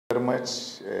Very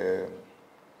much,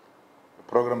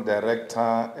 program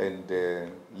director and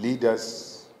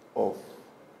leaders of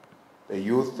the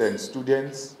youth and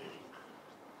students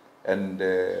and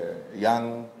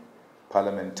young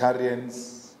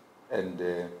parliamentarians and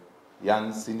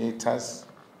young senators.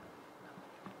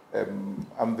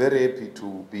 I'm very happy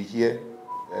to be here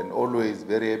and always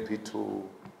very happy to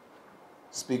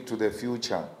speak to the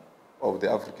future of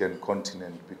the African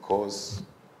continent, because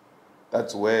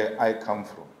that's where I come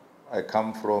from. I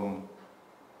come from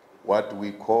what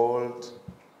we called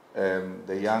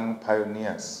the Young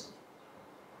Pioneers.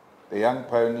 The Young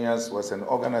Pioneers was an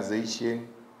organization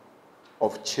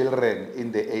of children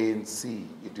in the ANC.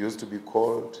 It used to be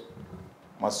called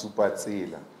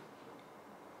Masupatsila.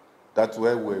 That's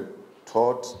where we're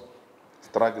taught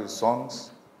struggle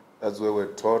songs. That's where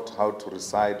we're taught how to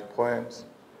recite poems.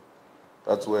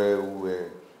 That's where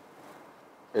we're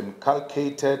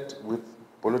inculcated with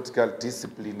political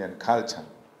discipline and culture.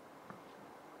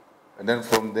 And then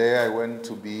from there, I went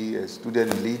to be a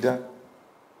student leader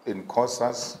in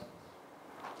COSAS,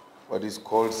 what is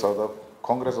called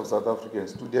Congress of South African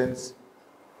Students.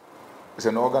 It's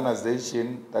an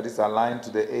organization that is aligned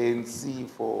to the ANC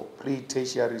for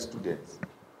pre-tertiary students.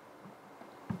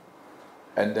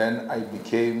 And then I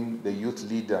became the youth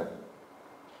leader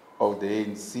of the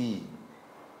ANC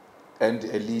and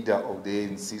a leader of the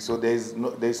ANC. So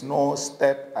there's no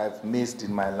step I've missed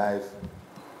in my life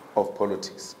of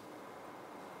politics.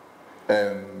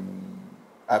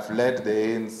 I've led the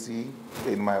ANC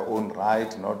in my own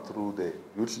right, not through the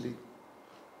youth league.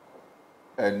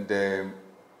 And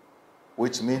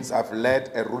which means I've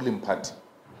led a ruling party.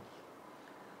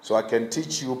 So I can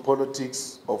teach you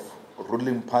politics of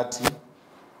ruling party,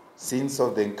 sins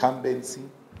of the incumbency,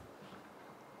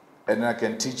 and I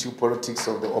can teach you politics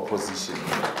of the opposition.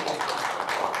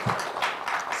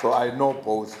 So I know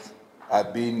both.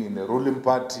 I've been in the ruling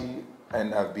party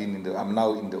and I'm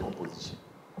now in the opposition.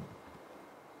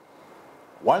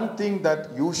 One thing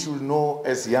that you should know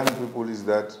as young people is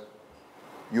that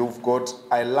you've got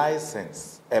a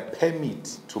license, a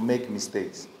permit to make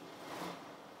mistakes.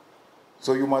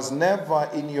 So you must never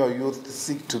in your youth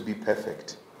seek to be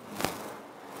perfect.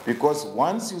 Because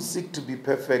once you seek to be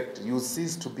perfect, you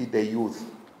cease to be the youth.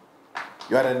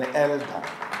 You are an elder.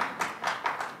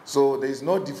 So there is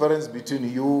no difference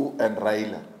between you and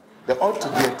RAILA. There ought to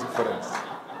be a difference.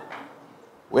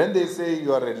 When they say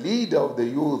you are a leader of the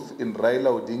youth in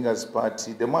Raila Odinga's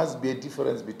party, there must be a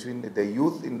difference between the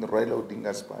youth in Raila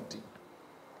Odinga's party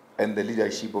and the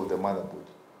leadership of the mother body.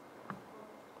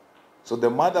 So the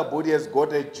mother body has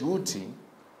got a duty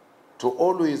to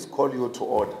always call you to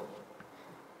order.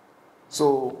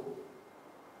 So,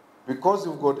 because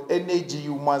you've got energy,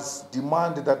 you must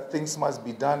demand that things must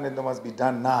be done, and they must be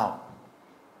done now.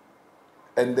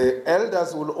 And the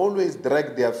elders will always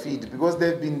drag their feet because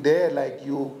they've been there like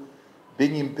you,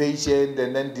 being impatient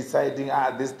and then deciding,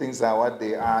 these things are what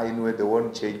they are, anyway, they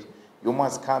won't change. You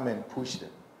must come and push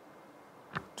them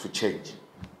to change.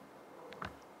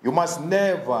 You must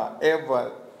never,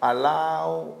 ever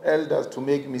allow elders to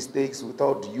make mistakes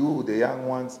without you, the young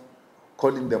ones,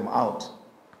 calling them out.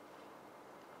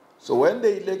 So when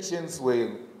the elections were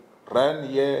run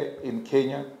here in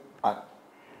Kenya,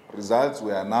 results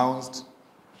were announced,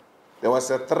 there was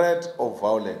a threat of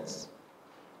violence.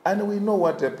 And we know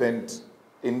what happened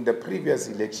in the previous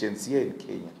elections here in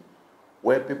Kenya,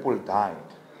 where people died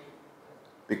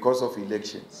because of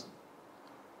elections.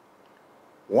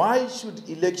 Why should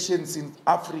elections in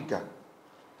Africa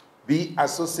be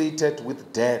associated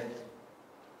with death?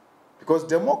 Because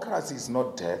democracy is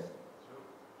not death.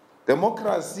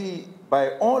 Democracy,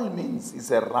 by all means, is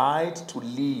a right to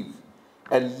live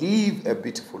and live a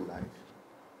beautiful life.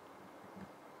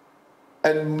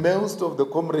 And most of the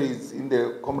comrades in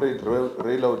the Comrade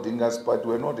Raila Odinga's party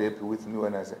were not happy with me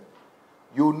when I said,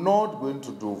 you're not going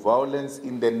to do violence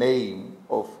in the name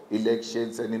of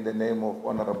elections and in the name of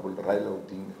Honorable Raila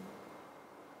Odinga.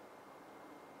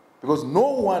 Because no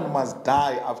one must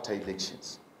die after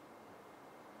elections.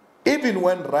 Even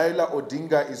when Raila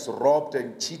Odinga is robbed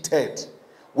and cheated,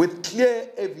 with clear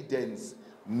evidence,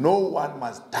 no one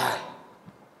must die.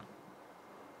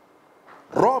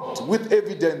 Robbed with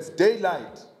evidence,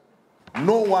 daylight,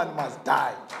 no one must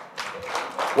die.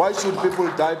 Why should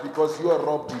people die? Because you are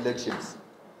robbed elections.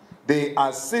 There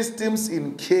are systems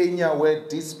in Kenya where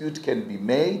dispute can be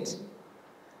made,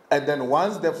 and then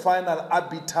once the final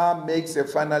arbiter makes a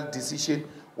final decision,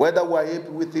 whether we're happy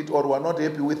with it or we're not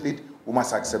happy with it, we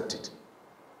must accept it.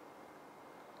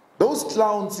 Those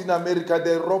clowns in America,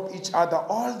 they rob each other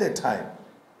all the time.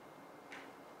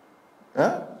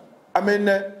 Huh? I mean,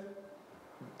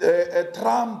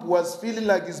 Trump was feeling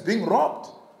like he's being robbed.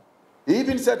 He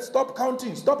even said, stop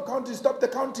counting, stop the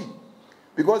counting.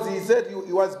 Because he said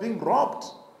he was being robbed.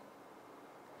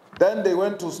 Then they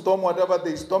went to storm whatever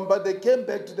they stormed, but they came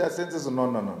back to their senses.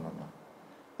 No.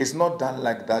 It's not done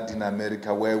like that in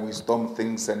America, where we storm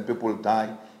things and people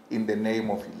die in the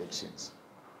name of elections.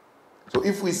 So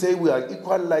if we say we are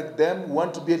equal like them, we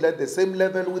want to be at the same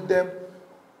level with them,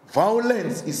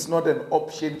 violence is not an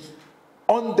option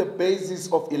on the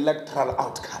basis of electoral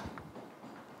outcome.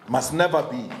 Must never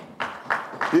be.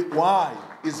 Why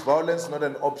is violence not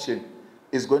an option?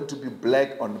 It's going to be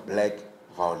black on black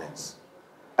violence.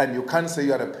 And you can't say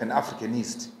you are a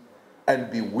Pan-Africanist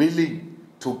and be willing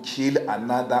to kill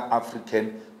another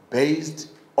African based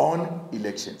on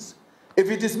elections.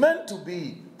 If it is meant to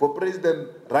be for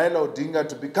President Raila Odinga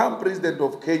to become president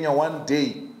of Kenya one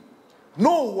day,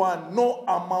 no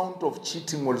amount of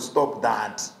cheating will stop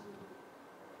that.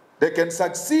 They can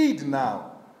succeed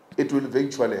now. It will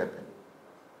eventually happen.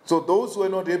 So those who are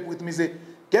not happy with me say,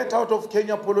 get out of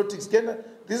Kenya politics. Kenya,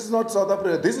 this is not South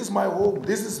Africa. This is my home.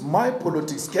 This is my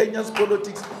politics. Kenya's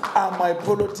politics are my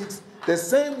politics. The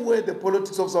same way the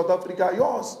politics of South Africa are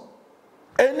yours.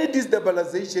 Any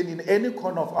destabilization in any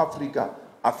corner of Africa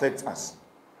affects us.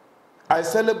 I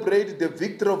celebrate the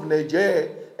victory of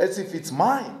Niger as if it's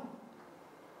mine.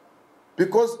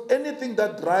 Because anything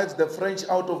that drives the French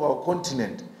out of our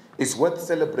continent is worth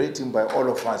celebrating by all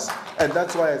of us. And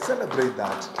that's why I celebrate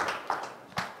that.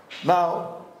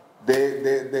 Now,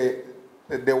 the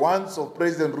ones of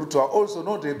President Ruto are also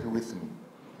not happy with me.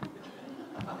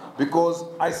 Because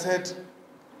I said,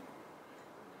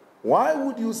 why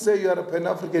would you say you are a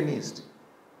Pan-Africanist?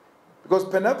 Because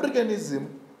Pan-Africanism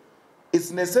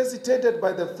is necessitated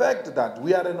by the fact that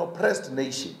we are an oppressed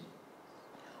nation.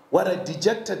 We are a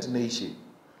dejected nation.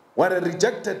 We are a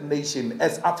rejected nation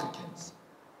as Africans.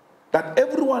 That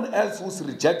everyone else who's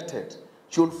rejected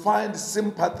should find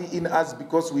sympathy in us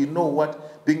because we know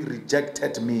what being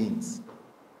rejected means.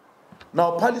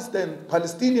 Now,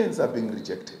 Palestinians are being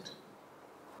rejected,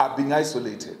 are being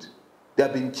isolated. They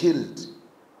are being killed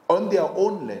on their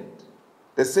own land.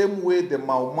 The same way the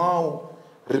Mau Mau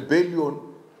rebellion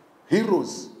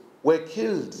heroes were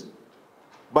killed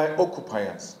by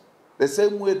occupiers. The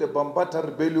same way the Bambata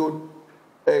rebellion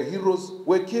heroes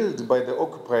were killed by the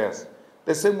occupiers.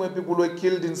 The same way people were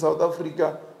killed in South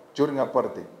Africa during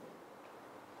apartheid.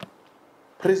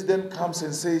 President comes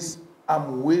and says,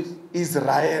 I'm with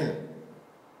Israel.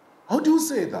 How do you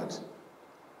say that?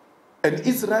 An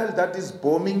Israel that is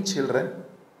bombing children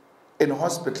in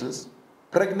hospitals,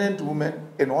 pregnant women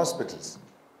in hospitals.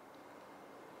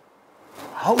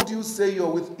 How do you say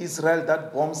you're with Israel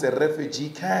that bombs a refugee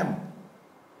camp?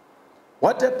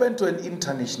 What happened to an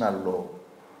international law?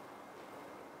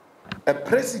 A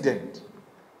president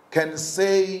can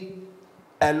say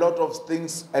a lot of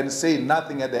things and say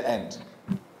nothing at the end.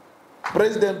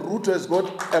 President Ruto has got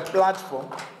a platform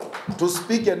to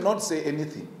speak and not say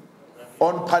anything.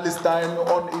 On Palestine,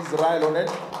 on Israel, on it.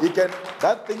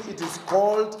 That thing, it is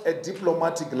called a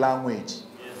diplomatic language.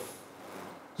 Yes.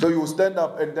 So you stand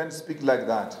up and then speak like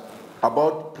that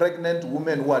about pregnant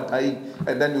women who are dying,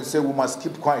 and then you say we must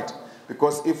keep quiet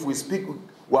because if we speak,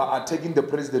 we are attacking the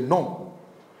president. No.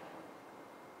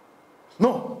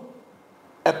 No.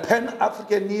 A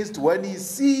Pan-Africanist, when he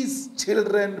sees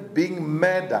children being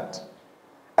murdered,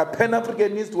 a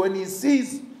Pan-Africanist, when he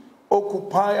sees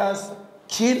occupiers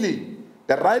killing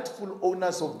the rightful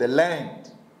owners of the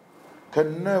land,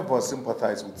 can never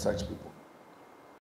sympathize with such people.